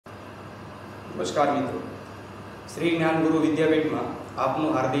નમસ્કાર મિત્રો, શ્રી જ્ઞાન ગુરુ વિદ્યાપીઠમાં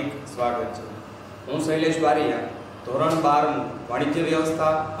આપનું હાર્દિક સ્વાગત છે। હું શૈલેષ બારિયા ધોરણ 12 વાણિજ્ય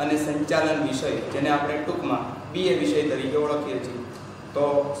વ્યવસ્થા અને સંચાલન વિષય, જેને આપણે ટૂંકમાં BA વિષય તરીકે ઓળખીએ છીએ। તો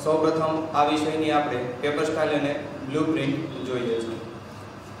સૌપ્રથમ આ વિષયની આપણે પેપર સ્ટાઇલ અને બ્લુપ્રિન્ટ જોઈએ છીએ।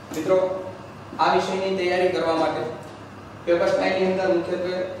 મિત્રો, આ વિષયની તૈયારી કરવા માટે પેપર સ્ટાઇલની અંદર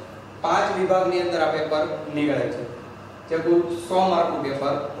મુખ્યત્વે 5 વિભાગની અંદર આ પેપર નીકળે છે, જે કુલ 100 માર્કનું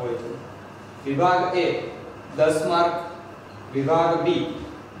પેપર હોય છે। विभाग ए 10 मार्क, विभाग बी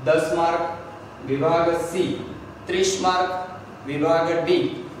 10 मार्क, विभाग सी 30 मार्क, विभाग डी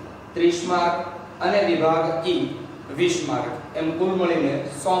 30 मार्क અને વિભાગ ई 20 માર્ક, એમ કુલ મળીને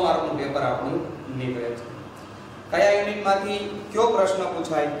 100 માર્કનું પેપર આપણું નીકળે છે। કયા યુનિટમાંથી કયો પ્રશ્ન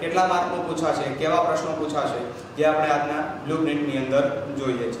પૂછાય, કેટલા માર્કનો પૂછાશે, કેવા પ્રશ્નો પૂછાશે, જે આપણે આજના બ્લુપ્રિન્ટની અંદર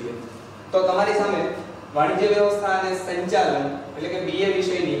જોઈએ છીએ। તો તમારી સામે વાણિજ્ય વ્યવસ્થા અને સંચાલન એટલે કે BA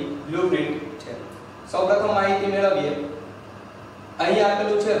વિષયની બ્લુપ્રિન્ટ છે। સૌપ્રથમ માહિતી મેળવીએ। અહીં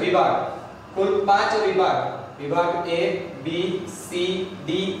આપેલું છે વિભાગ, કુલ 5 વિભાગ, વિભાગ A, B, C,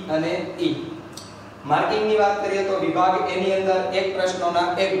 D અને E। માર્કિંગની વાત કરીએ તો વિભાગ A ની અંદર એક પ્રશ્નોના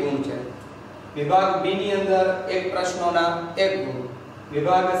 1 ગુણ છે, વિભાગ B ની અંદર એક પ્રશ્નોના 1 ગુણ,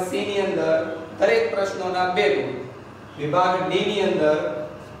 વિભાગ C ની અંદર દરેક પ્રશ્નોના 2 ગુણ, વિભાગ D ની અંદર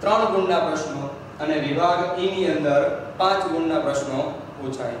 3 ગુણના પ્રશ્નો અને વિભાગ E ની અંદર 5 ગુણના પ્રશ્નો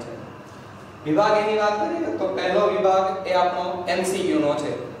પૂછાય છે। વિભાગ A ની વાત કરીએ તો પહેલો વિભાગ એ આપણો MCQ નો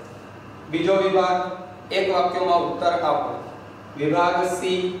છે, બીજો વિભાગ એક વાક્યમાં ઉત્તર આપો, વિભાગ C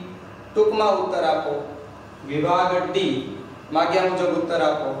ટૂંકમાં ઉત્તર આપો, વિભાગ D માગ્યા મુજબ ઉત્તર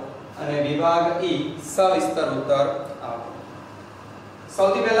આપો અને વિભાગ E સવિસ્તર ઉત્તર આપો।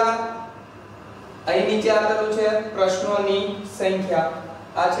 સૌથી પહેલા અહીં નીચે આપેલું છે પ્રશ્નોની સંખ્યા,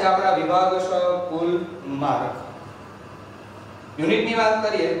 આ છે આપણા વિભાગ કુલ માર્ક। યુનિટની વાત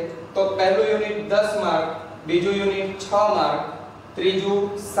કરીએ તો પહેલું યુનિટ 10 માર્ક, બીજું યુનિટ 6 માર્ક,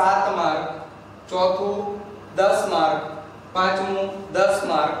 ત્રીજું 7 માર્ક, ચોથું 10 માર્ક, પાંચમું 10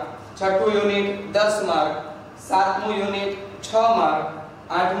 માર્ક, છઠ્ઠું યુનિટ 10 માર્ક, સાતમું યુનિટ 6 માર્ક,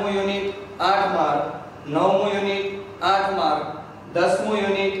 આઠમું યુનિટ 8 માર્ક, નવમું unit 8 mark, 10મું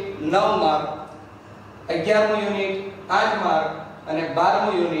unit 9 mark, 11મું unit 8 mark અને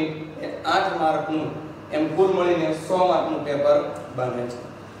 12મું યુનિટ એ 8 માર્કનું, એમ કુલ મળીને 100 માર્કનું પેપર બને છે।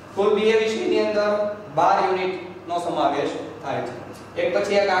 કુલ BA વિષયની અંદર 12 યુનિટનો સમાવેશ થાય છે। એક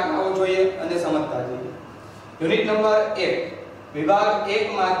પછી એક આંકડાઓ જોઈએ અને સમજતા જઈએ। યુનિટ નંબર 1, વિભાગ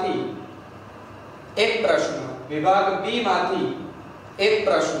 1 માંથી એક પ્રશ્ન, વિભાગ B માંથી એક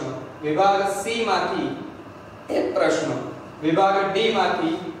પ્રશ્ન, વિભાગ C માંથી એક પ્રશ્ન, વિભાગ D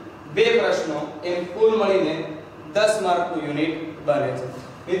માંથી 2 પ્રશ્નો, એમ કુલ મળીને 10 માર્કનું યુનિટ બને છે।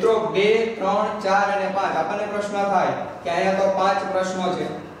 મિત્રો 2, 3, 4 અને 5 આપણને પ્રશ્ન થાય કે અહીંયા તો 5 પ્રશ્નો છે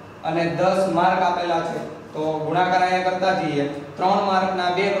અને 10 માર્ક આપેલા છે, તો ગુણાકાર અહીંયા કરતા જઈએ। 3 માર્કના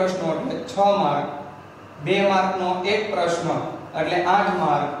 2 પ્રશ્નો એટલે 6 માર્ક, 2 માર્કનો એક પ્રશ્ન એટલે 8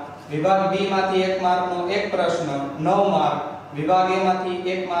 માર્ક, વિભાગ B માંથી 1 માર્કનો એક પ્રશ્ન 9 માર્ક, વિભાગ A માંથી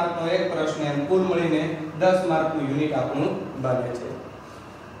 1 માર્કનો એક પ્રશ્ન, એમ કુલ મળીને 10 માર્કનું યુનિટ આપણું બને છે।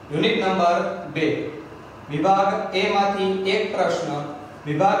 યુનિટ નંબર 2, વિભાગ A માંથી એક પ્રશ્ન,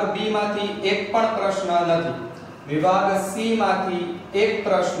 વિભાગ B માંથી એક પણ પ્રશ્ન નથી, વિભાગ C માંથી એક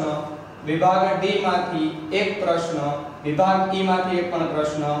પ્રશ્ન, વિભાગ D માંથી એક પ્રશ્ન, વિભાગ E માંથી એક પણ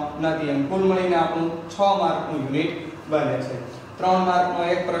પ્રશ્ન નથી, એમ કુલ મળીને આપણું 6 માર્કનું યુનિટ બને છે। 3 માર્કનો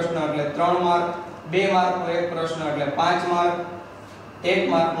એક પ્રશ્ન એટલે 3 માર્ક, 2 માર્કનો એક પ્રશ્ન એટલે 5 માર્ક, 1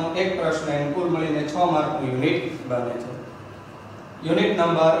 માર્કનો એક પ્રશ્ન, એમ કુલ મળીને 6 માર્કનું યુનિટ બને છે। યુનિટ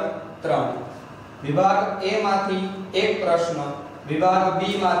નંબર 3, વિભાગ A માંથી એક પ્રશ્ન, વિભાગ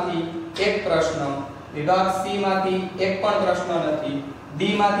B માંથી એક પ્રશ્ન, વિભાગ C માંથી એક પણ પ્રશ્ન નથી, D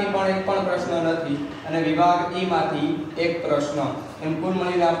માંથી પણ એક પણ પ્રશ્ન નથી અને વિભાગ E માંથી એક પ્રશ્ન, એમ કુલ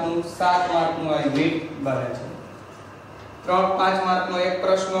મળીને આપણું 7 માર્કનું આ યુનિટ બને છે। 5 માર્કનો એક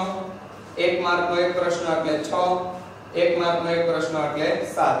પ્રશ્ન, 1 માર્કનો એક પ્રશ્ન એટલે 6, 1 માર્કનો એક પ્રશ્ન એટલે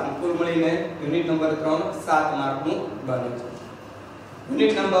 7, એમ કુલ મળીને યુનિટ નંબર 3 7 માર્કનું બને છે।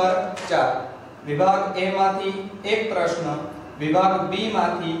 યુનિટ નંબર 4, વિભાગ A માંથી એક પ્રશ્ન, વિભાગ B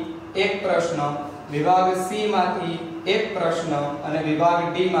માંથી એક પ્રશ્ન, વિભાગ C માંથી એક પ્રશ્ન અને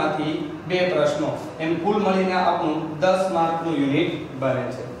વિભાગ D માંથી 2 પ્રશ્નો, એમ કુલ મળીને આપણું 10 માર્કનું યુનિટ બને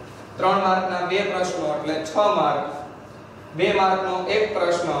છે। 3 માર્કના 2 પ્રશ્નો એટલે 6 માર્ક, 2 માર્કનો એક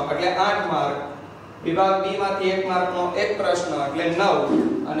પ્રશ્ન એટલે 8 માર્ક, વિભાગ B માંથી 1 માર્કનો એક પ્રશ્ન એટલે 9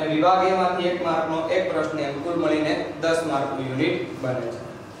 અને વિભાગ A માંથી 1 માર્કનો એક પ્રશ્ન, એમ કુલ મળીને 10 માર્કનું યુનિટ બને છે।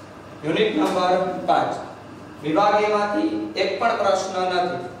 યુનિટ નંબર 5, વિભાગ A માંથી એક પણ પ્રશ્ન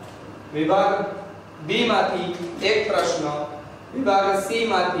નથી, વિભાગ B માંથી એક પ્રશ્ન, વિભાગ C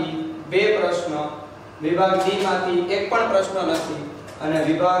માંથી 2 પ્રશ્ન, વિભાગ ડી માંથી એક પણ પ્રશ્ન નથી અને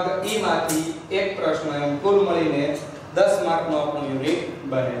વિભાગ ઈ માંથી એક પ્રશ્ન, એમ કુલ મળીને 10 માર્કનો આપણું યુનિટ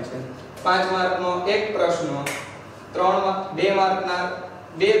બને છે. 5 માર્કનો એક પ્રશ્ન, 2 માર્કના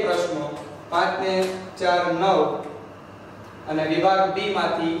 2 પ્રશ્નો, 5 ને 4 9 અને વિભાગ બી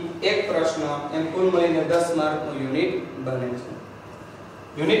માંથી એક પ્રશ્ન, એમ કુલ મળીને 10 માર્કનું યુનિટ બને છે.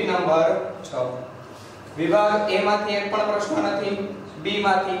 યુનિટ નંબર 6, વિભાગ એ માંથી એક પણ પ્રશ્ન નથી, બી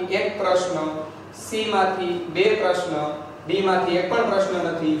માંથી એક પ્રશ્ન, સી માંથી 2 પ્રશ્ન, ડી માંથી એક પણ પ્રશ્ન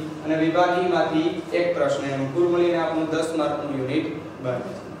નથી અને વિભાગ ઈ માંથી એક પ્રશ્ન, એમ કુલ મળીને આપણું 10 માર્કનું યુનિટ બને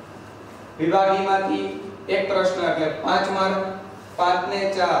છે. વિભાગ ઈ માંથી એક પ્રશ્ન એટલે 5 માર્ક, 5 ને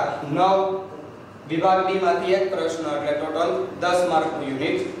 4 9, વિભાગ ડી માંથી એક પ્રશ્ન એટલે ટોટલ 10 માર્કનું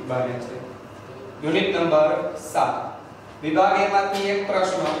યુનિટ બને છે. યુનિટ નંબર 7, વિભાગ એ માંથી એક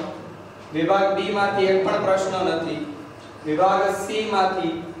પ્રશ્ન, વિભાગ બી માંથી એક પણ પ્રશ્ન નથી, વિભાગ સી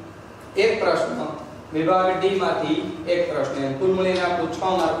માંથી એક પ્રશ્ન, વિભાગ ડી માંથી એક પ્રશ્ન, એમ કુલ મળીને આપણું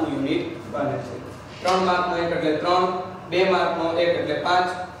 6 માર્કનું યુનિટ બને છે. 3 માર્કનો એક એટલે 3, 2 માર્કનો એક એટલે 5,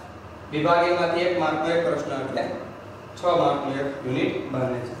 વિભાગ એ માંથી 1 માર્કનો એક પ્રશ્ન એટલે 6 માર્કનું એક યુનિટ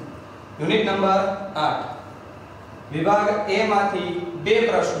બને છે. યુનિટ નંબર 8, વિભાગ એ માંથી 2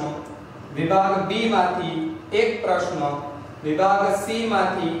 પ્રશ્નો, વિભાગ બી માંથી એક પ્રશ્ન, વિભાગ સી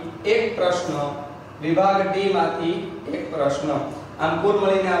માંથી એક પ્રશ્ન, વિભાગ ડી માંથી એક પ્રશ્ન, આમ કુલ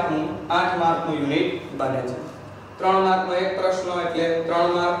મળીને આપણું 8 માર્કનું યુનિટ બને છે. 3 માર્કનો એક પ્રશ્ન એટલે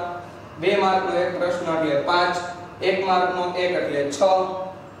 3 માર્ક, 2 માર્કનો એક પ્રશ્ન એટલે 5, 1 માર્કનો એક એટલે 6,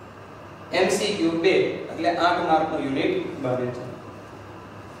 એમસીક્યુ 2 એટલે 8 માર્કનું યુનિટ બને છે.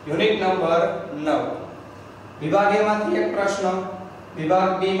 યુનિટ નંબર 9, વિભાગ એ માંથી એક પ્રશ્ન,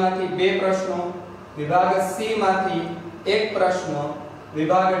 વિભાગ બી માંથી 2 પ્રશ્નો, વિભાગ સી માંથી એક પ્રશ્ન,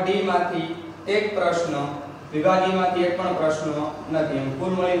 વિભાગ ડી માંથી એક પ્રશ્ન, વિભાગ ઈ માંથી એક પણ પ્રશ્ન નથી, એમ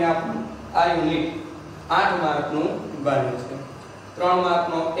કુલ મળીને આપણું આ યુનિટ 8 માર્કનું બને છે. 3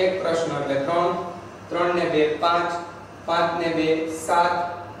 માર્કનો એક પ્રશ્ન એટલે 3, 3 ને 2 5, 5 ને 2 7,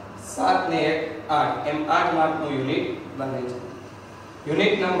 7 ને 1 8, એમ 8 માર્કનું યુનિટ બને છે.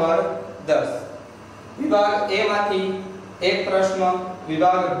 યુનિટ નંબર 10, વિભાગ એ માંથી એક પ્રશ્ન,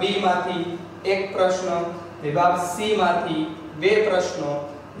 વિભાગ બી માંથી એક પ્રશ્ન, વિભાગ સી માંથી 2 પ્રશ્નો,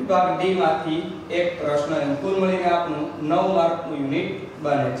 વિભાગ ડી માંથી એક પ્રશ્ન, એમ કુલ મળીને આપણું 9 માર્કનું યુનિટ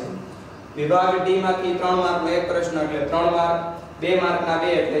બને છે. વિભાગ ડી માંથી 3 માર્કનો એક પ્રશ્ન એટલે 3 માર્ક, 2 માર્કના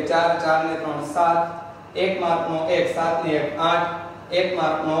 2 એટલે 4, 4 ને 3 7, 1 માર્કનો 1 7 ને 1 8, 1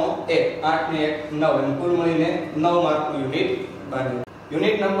 માર્કનો 1 8 ને 1 9, એમ કુલ મળીને 9 માર્કનું યુનિટ બને.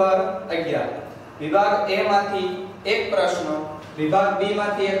 યુનિટ નંબર 11, વિભાગ એ માંથી એક પ્રશ્ન, વિભાગ બી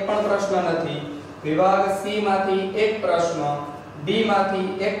માંથી એક પણ પ્રશ્ન નથી, વિભાગ સી માંથી એક પ્રશ્ન, ડી માંથી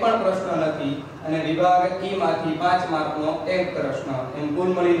એક પણ પ્રશ્ન નથી અને વિભાગ ઈ માંથી 5 માર્કનો એક પ્રશ્ન, એમ કુલ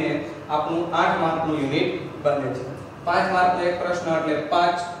મળીને આપણું 8 માર્કનું યુનિટ બને છે. 5 માર્કનો એક પ્રશ્ન એટલે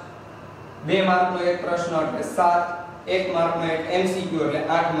 5, 2 માર્કનો એક પ્રશ્ન એટલે 7, 1 માર્કનો એક એમસીક્યુ એટલે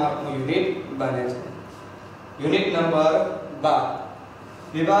 8 માર્કનું યુનિટ બને છે. યુનિટ નંબર 12,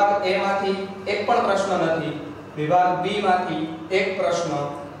 વિભાગ એ માંથી એક પણ પ્રશ્ન નથી, વિભાગ બી માંથી એક પ્રશ્ન,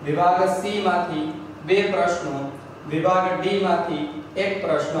 વિભાગ સી માંથી 2 પ્રશ્નો, વિભાગ ડી માંથી એક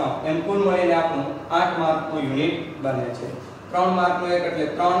પ્રશ્ન, એમ કુલ મળીને આપણું 8 માર્કનું યુનિટ બને છે. 3 માર્કનો એક એટલે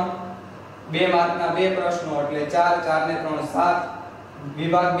 3, 2 માર્કના 2 પ્રશ્નો એટલે 4, 4 ને 3 7,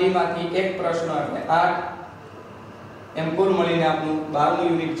 વિભાગ બી માંથી એક પ્રશ્ન એટલે 8, એમ કુલ મળીને આપણું 12મું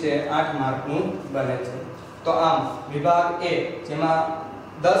યુનિટ છે 8 માર્કનું બને છે. તો આમ વિભાગ એ જેમાં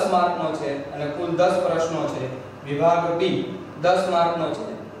 10 માર્કનો છે અને કુલ 10 પ્રશ્નો છે, વિભાગ બી 10 માર્કનો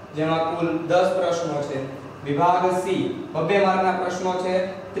છે જેમાં કુલ 10 પ્રશ્નો છે, વિભાગ સી 2 માર્કના પ્રશ્નો છે,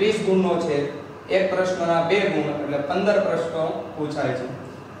 30 ગુણનો છે, એક પ્રશ્નના 2 ગુણ એટલે 15 પ્રશ્નો પૂછાય છે.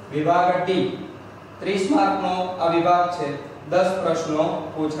 વિભાગ ડી 30 માર્કનો આ વિભાગ છે, 10 પ્રશ્નો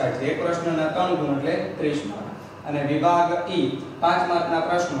પૂછાય છે, એક પ્રશ્નના 3 ગુણ એટલે 30 માર્ક અને વિભાગ ઈ 5 માર્કના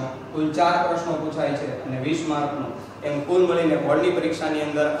પ્રશ્નો, કુલ 4 પ્રશ્નો પૂછાય છે અને 20 માર્કનો, એમ કુલ મળીને બોર્ડની પરીક્ષાની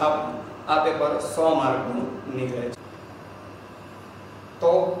અંદર આ પેપર 100 માર્કનું નીકળે છે.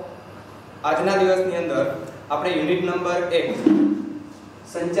 તો આજના દિવસની અંદર આપણે યુનિટ નંબર 1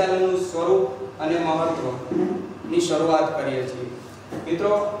 સંચાલનનું સ્વરૂપ અને મહત્વ ની શરૂઆત કરીએ છીએ.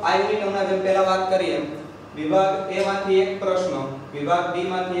 મિત્રો આ યુનિટ હમણાં જેમ પહેલા વાત કરી એમ વિભાગ એ માંથી એક પ્રશ્ન, વિભાગ બી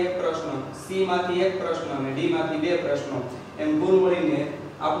માંથી એક પ્રશ્ન, સી માંથી એક પ્રશ્ન અને ડી માંથી 2 પ્રશ્નો, એમ કુલ મળીને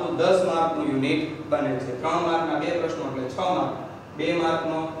આપણું 10 માર્કનું યુનિટ બને છે. 3 માર્કના 2 પ્રશ્નો એટલે 6 માર્ક, 2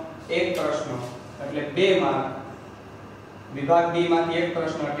 માર્કનો એક પ્રશ્ન એટલે 2 માર્ક, વિભાગ બી માંથી એક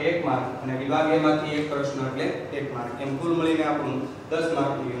પ્રશ્ન એટલે 1 માર્ક અને વિભાગ એ માંથી એક પ્રશ્ન એટલે 1 માર્ક, એમ કુલ મળીને આપણું 10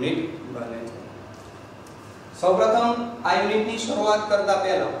 માર્કનું યુનિટ બને છે. સૌપ્રથમ આ યુનિટની શરૂઆત કરતા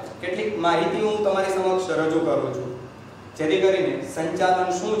પહેલા કેટલીક માહિતી હું તમારી સમક્ષ રજૂ કરું છું, જેથી કરીને સંચાલન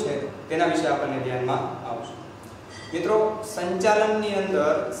શું છે તેના વિશે આપણને ધ્યાનમાં આવશે. મિત્રો, સંચાલનની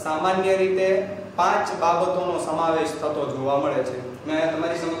અંદર સામાન્ય રીતે 5 બાબતોનો સમાવેશ થતો જોવા મળે છે. મેં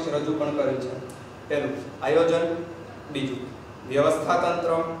તમારી સમક્ષ રજૂ પણ કરી છે. પહેલું આયોજન, બીજું વ્યવસ્થા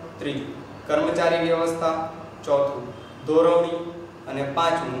તંત્ર, ત્રીજું કર્મચારી વ્યવસ્થા, ચોથું દોરવણી અને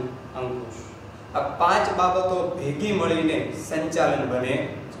પાંચમું અંકુશ. આ 5 બાબતો ભેગી મળીને સંચાલન બને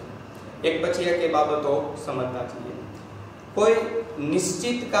છે. એક પછી એક એ બાબતો સમજતા છીએ. કોઈ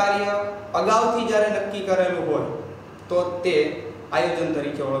નિશ્ચિત કાર્ય અગાઉથી જ્યારે નક્કી કરેલું હોય તો તે આયોજન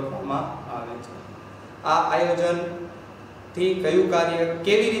તરીકે ઓળખવામાં આવે છે. આ આયોજનથી કયું કાર્ય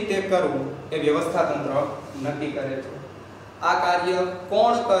કેવી રીતે કરવું એ વ્યવસ્થા તંત્ર નક્કી કરે છે. આ કાર્ય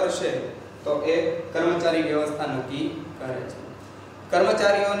કોણ કરશે તો એ કર્મચારી વ્યવસ્થા નક્કી કરે છે.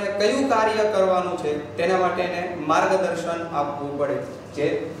 કર્મચારીઓને કયું કાર્ય કરવાનું છે તેના માટેને માર્ગદર્શન આપવું પડે, જે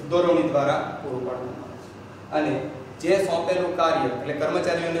દોરવણી દ્વારા પૂરું પાડવામાં આવે છે. અને જે સોંપેલું કાર્ય એટલે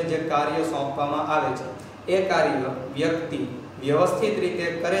કર્મચારીઓને જે કાર્ય સોંપવામાં આવે છે એ કાર્ય વ્યક્તિ વ્યવસ્થિત રીતે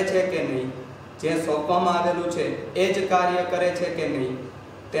કરે છે કે નહીં, જે સોંપવામાં આવેલું છે એ જ કાર્ય કરે છે કે નહીં,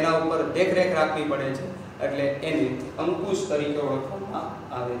 તેના ઉપર દેખરેખ રાખવી પડે છે. એટલે એને અંકુશ તરીકે ઓળખવામાં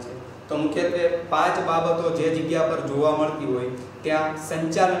આવે છે. તો મુખ્યત્વે 5 બાબતો જે જગ્યા પર જોવા મળતી હોય ત્યાં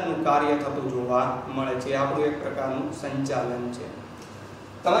સંચાલનનું કાર્ય થતું જોવા મળે છે. આપણું એક પ્રકારનું સંચાલન છે.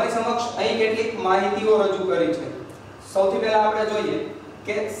 તમારી સમક્ષ અહીં કેટલીક માહિતીઓ રજૂ કરી છે. સૌથી પહેલા આપણે જોઈએ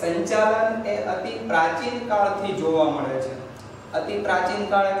કે સંચાલન એ અતિ પ્રાચીન કાળથી જોવા મળે છે. અતિ પ્રાચીન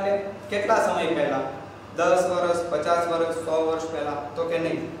કાળ એટલે કેટલા સમય પહેલા? 10 વર્ષ, 50 વર્ષ, 100 વર્ષ પહેલા? તો કે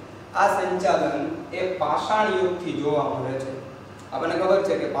નહીં. આ સંચાલન એ પાષાણ યુગથી જોવા મળે છે. આપણને ખબર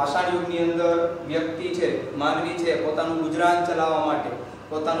છે કે પાષાણ યુગની અંદર વ્યક્તિ છે, માનવી છે, પોતાનું ગુજરાન ચલાવવા માટે,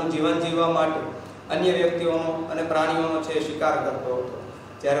 પોતાનું જીવન જીવવા માટે અન્ય વ્યક્તિઓનો અને પ્રાણીઓનો છે શિકાર કરતો હતો.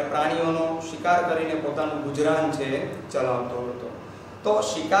 જ્યારે પ્રાણીઓનો શિકાર કરીને પોતાનું ગુજરાન છે ચલાવતો હતો. તો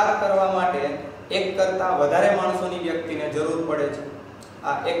શિકાર કરવા માટે એક કરતાં વધારે માણસોની વ્યક્તિને જરૂર પડે છે.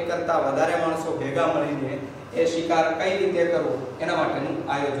 આ એક કરતાં વધારે માણસો ભેગા મળીને એ શિકાર કઈ રીતે કરવો એના માટેનું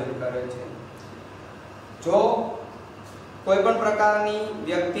આયોજન કરે છે. જો કોઈ પણ પ્રકારની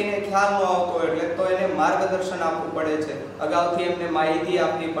વ્યક્તિને ખ્યાલ ન આવતો એટલે તો એને માર્ગદર્શન આપવું પડે છે, અગાઉથી એમને માહિતી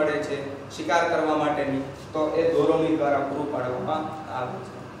આપવી પડે છે શિકાર કરવા માટેની, તો એ દોરવણી દ્વારા પૂરું પાડવામાં આવે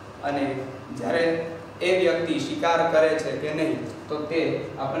છે. અને જ્યારે એ વ્યક્તિ શિકાર કરે છે કે નહીં તો તે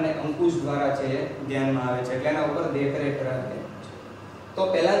આપણને અંકુશ દ્વારા છે ધ્યાનમાં આવે છે, એટલે એના ઉપર દેખરેખ રાખે છે. તો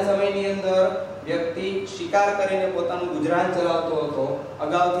પહેલાના સમયની અંદર વ્યક્તિ શિકાર કરીને પોતાનું ગુજરાન ચલાવતો હતો,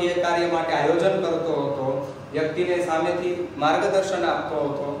 અગાઉથી એ કાર્ય માટે આયોજન કરતો હતો, વ્યક્તિને સામેથી માર્ગદર્શન આપતો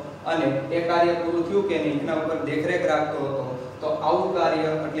હતો અને એ કાર્ય પૂરું થયું કે નહીં એના ઉપર દેખરેખ રાખતો હતો. તો આવું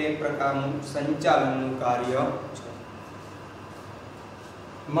કાર્ય એટલે એક પ્રકારનું સંચાલનનું કાર્ય છે.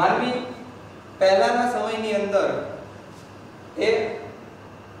 માનવી પહેલાના સમયની અંદર એ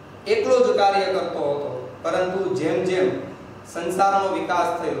એકલો જ કાર્ય કરતો હતો, પરંતુ જેમ જેમ સંસારનો વિકાસ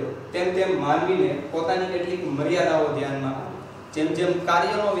થયો તેમ તેમ માનવીને પોતાની કેટલીક મર્યાદાઓ ધ્યાનમાં આવી. જેમ જેમ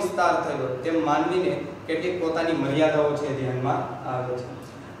કાર્યનો વિસ્તાર થયો તેમ માનવીને કેટલીક પોતાની મર્યાદાઓ છે ધ્યાનમાં આવે છે.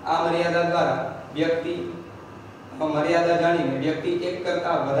 આ મર્યાદા દ્વારા વ્યક્તિ મર્યાદા જાણીને વ્યક્તિ એક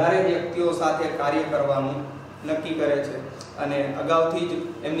કરતાં વધારે વ્યક્તિઓ સાથે કાર્ય કરવાનું નક્કી કરે છે અને અગાઉથી જ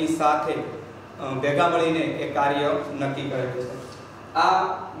એમની સાથે ભેગા મળીને એ કાર્ય નક્કી કરે છે. આ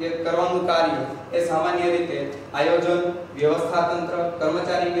જે કરવાનું કાર્ય એ સામાન્ય રીતે આયોજન, વ્યવસ્થા તંત્ર,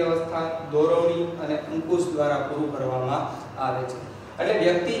 કર્મચારી વ્યવસ્થા, દોરવણી અને અંકુશ દ્વારા પૂરું કરવામાં આવે છે. એટલે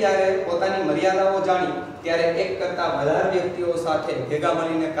વ્યક્તિ જ્યારે પોતાની મર્યાદાઓ જાણી ત્યારે એક કરતાં વધારે વ્યક્તિઓ સાથે ભેગા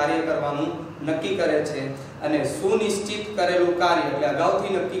મળીને કાર્ય કરવાનું નક્કી કરે છે અને સુનિશ્ચિત કરેલું કાર્ય એટલે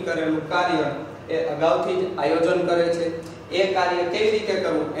અગાઉથી નક્કી કરેલું કાર્ય એ અગાઉથી જ આયોજન કરે છે. એ કાર્ય કેવી રીતે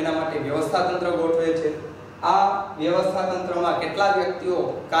કરવું એના માટે વ્યવસ્થા તંત્ર ગોઠવે છે. આ વ્યવસ્થા તંત્રમાં કેટલા વ્યક્તિઓ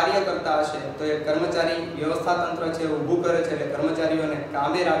કાર્ય કરતા હશે તો એ કર્મચારી વ્યવસ્થા તંત્ર છે ઊભું કરે છે, એટલે કર્મચારીઓને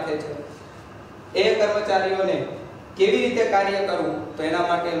કામે રાખે છે. એ કર્મચારીઓને કેવી રીતે કાર્ય કરવું તો એના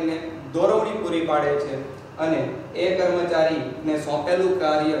માટે એમને દોરવણી પૂરી પાડે છે અને એ કર્મચારીને સોંપેલું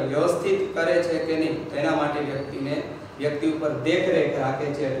કાર્ય વ્યવસ્થિત કરે છે કે નહીં તો એના માટે વ્યક્તિ ઉપર દેખરેખ રાખે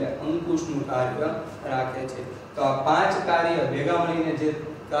છે, એટલે અંકુશનું કાર્ય રાખે છે. તો આ 5 કાર્ય ભેગા મળીને જે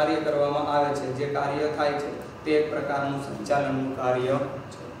કાર્ય કરવામાં આવે છે, જે કાર્ય થાય છે તે એક પ્રકારનું સંચાલનનું કાર્ય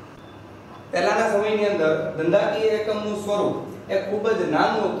છે. પહેલાના સમયની અંદર ધંધાકીય એકમનું સ્વરૂપ એ ખૂબ જ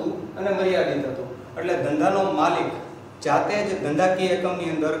નાનું હતું અને મર્યાદિત હતું. એટલે ધંધાનો માલિક જાતે જ ધંધાકીય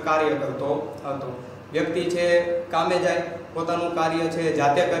એકમની અંદર કાર્ય કરતો હતો. વ્યક્તિ છે કામે જાય, પોતાનું કાર્ય છે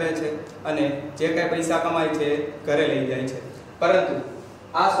જાતે કરે છે અને જે કાંઈ પૈસા કમાય છે ઘરે લઈ જાય છે. પરંતુ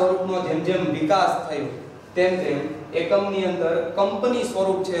આ સ્વરૂપનો જેમ જેમ વિકાસ થયો તેમ તેમ એકમની અંદર કંપની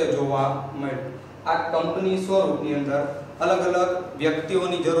સ્વરૂપ છે જોવા મળે. આ કંપની સ્વરૂપની અંદર અલગ અલગ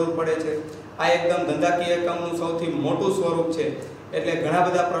વ્યક્તિઓની જરૂર પડે છે. આ એકદમ ધંધાકીય એકમનું સૌથી મોટું સ્વરૂપ છે, એટલે ઘણા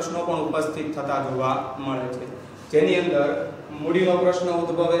બધા પ્રશ્નો પણ ઉપસ્થિત થતા જોવા મળે છે, જેની અંદર મૂડીનો પ્રશ્ન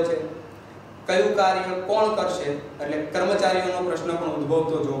ઉદ્ભવે છે. કયું કાર્ય કોણ કરશે એટલે કર્મચારીઓનો પ્રશ્ન પણ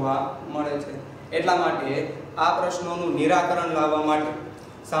ઉદ્ભવતો જોવા મળે છે. એટલા માટે આ પ્રશ્નોનું નિરાકરણ લાવવા માટે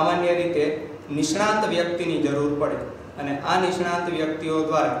સામાન્ય રીતે નિષ્ણાત વ્યક્તિની જરૂર પડે અને આ નિષ્ણાત વ્યક્તિઓ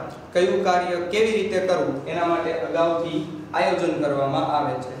દ્વારા કયું કાર્ય કેવી રીતે કરવું એના માટે અગાઉથી આયોજન કરવામાં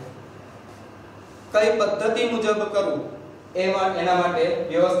આવે છે. કઈ પદ્ધતિ મુજબ કરવું એના માટે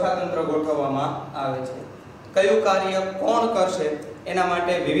વ્યવસ્થા તંત્ર ગોઠવવામાં આવે છે. કયું કાર્ય કોણ કરશે એના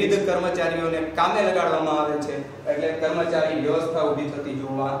માટે વિવિધ કર્મચારીઓને કામે લગાડવામાં આવે છે, એટલે કર્મચારી વ્યવસ્થા ઊભી થતી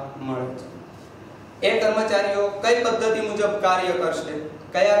જોવા મળે છે. એ કર્મચારીઓ કઈ પદ્ધતિ મુજબ કાર્ય કરશે,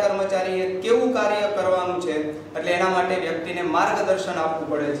 કયા કર્મચારીએ કેવું કાર્ય કરવાનું છે, એટલે એના માટે વ્યક્તિને માર્ગદર્શન આપવું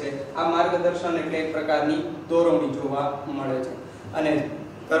પડે છે. આ માર્ગદર્શન એટલે એક પ્રકારની દોરવણી જોવા મળે છે. અને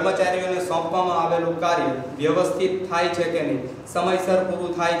કર્મચારીઓને સોંપવામાં આવેલું કાર્ય વ્યવસ્થિત થાય છે કે નહીં, સમયસર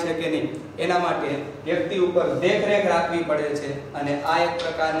પૂરું થાય છે કે નહીં, એના માટે વ્યક્તિ ઉપર દેખરેખ રાખવી પડે છે. અને આ એક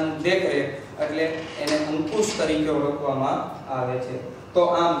પ્રકારનું દેખરેખ એટલે એને અંકુશ તરીકે ઓળખવામાં આવે છે. તો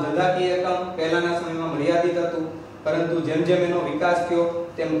આમ ધંધાકીય એકમ પહેલાના સમયમાં મર્યાદિત હતું, પરંતુ જેમ જેમ એનો વિકાસ થયો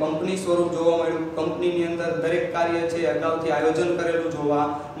તેમ કંપની સ્વરૂપ જોવા મળ્યું. કંપનીની અંદર દરેક કાર્ય છે અગાઉથી આયોજન કરેલું જોવા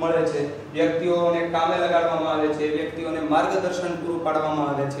મળે છે. વ્યક્તિઓને કામે લગાડવામાં આવે છે, વ્યક્તિઓને માર્ગદર્શન પૂરું પાડવામાં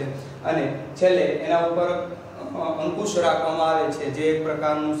આવે છે અને છેલ્લે એના ઉપર અંકુશ રાખવામાં આવે છે, જે એક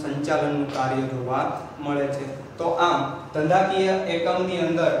પ્રકારનું સંચાલનનું કાર્ય જોવા મળે છે. તો આમ ધંધાકીય એકમની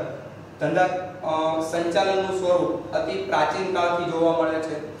અંદર સંચાલનનું સ્વરૂપ અતિ પ્રાચીન કાળથી જોવા મળે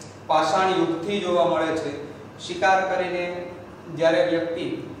છે. પાષાણ યુગથી જોવા મળે છે. શિકાર કરીને જ્યારે વ્યક્તિ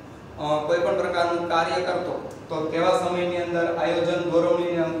કોઈ પણ પ્રકારનું કાર્ય કરતો તો તેવા સમયની અંદર આયોજન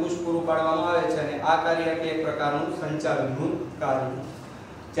દોરવણીને અંકુશ પૂરું પાડવામાં આવે છે અને આ કાર્ય એક પ્રકારનું સંચાલનનું કાર્ય.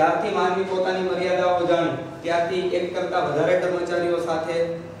 જ્યારથી માનવી પોતાની મર્યાદાઓ જાણે ત્યારથી એક કરતાં વધારે કર્મચારીઓ સાથે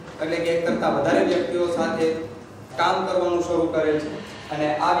એટલે કે એક કરતાં વધારે વ્યક્તિઓ સાથે કામ કરવાનું શરૂ કરે છે અને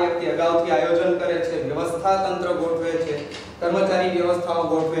આ વ્યક્તિ અગાઉથી આયોજન કરે છે, વ્યવસ્થા તંત્ર ગોઠવે છે, કર્મચારી વ્યવસ્થાઓ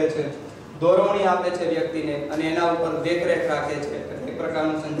ગોઠવે છે, દોરવણી આપે છે વ્યક્તિને અને એના ઉપર દેખરેખ રાખે છે. એક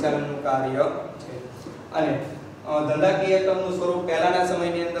પ્રકારનું સંચાલનનું કાર્ય છે. અને ધંધાકીય એકમનું સ્વરૂપ પહેલાના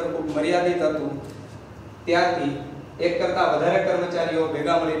સમયની અંદર ખૂબ મર્યાદિત હતું. ત્યારથી એક કરતાં વધારે કર્મચારીઓ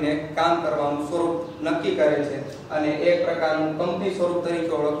ભેગા મળીને કામ કરવાનું સ્વરૂપ નક્કી કરે છે અને એક પ્રકારનું કંપની સ્વરૂપ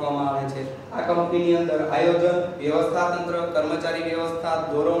તરીકે ઓળખવામાં આવે છે. આ કંપનીની અંદર આયોજન, વ્યવસ્થા તંત્ર, કર્મચારી વ્યવસ્થા,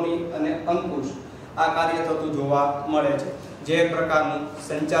 દોરવણી અને અંકુશ આ કાર્ય થતું જોવા મળે છે, જે પ્રકારનું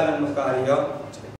સંચાલનનું કાર્ય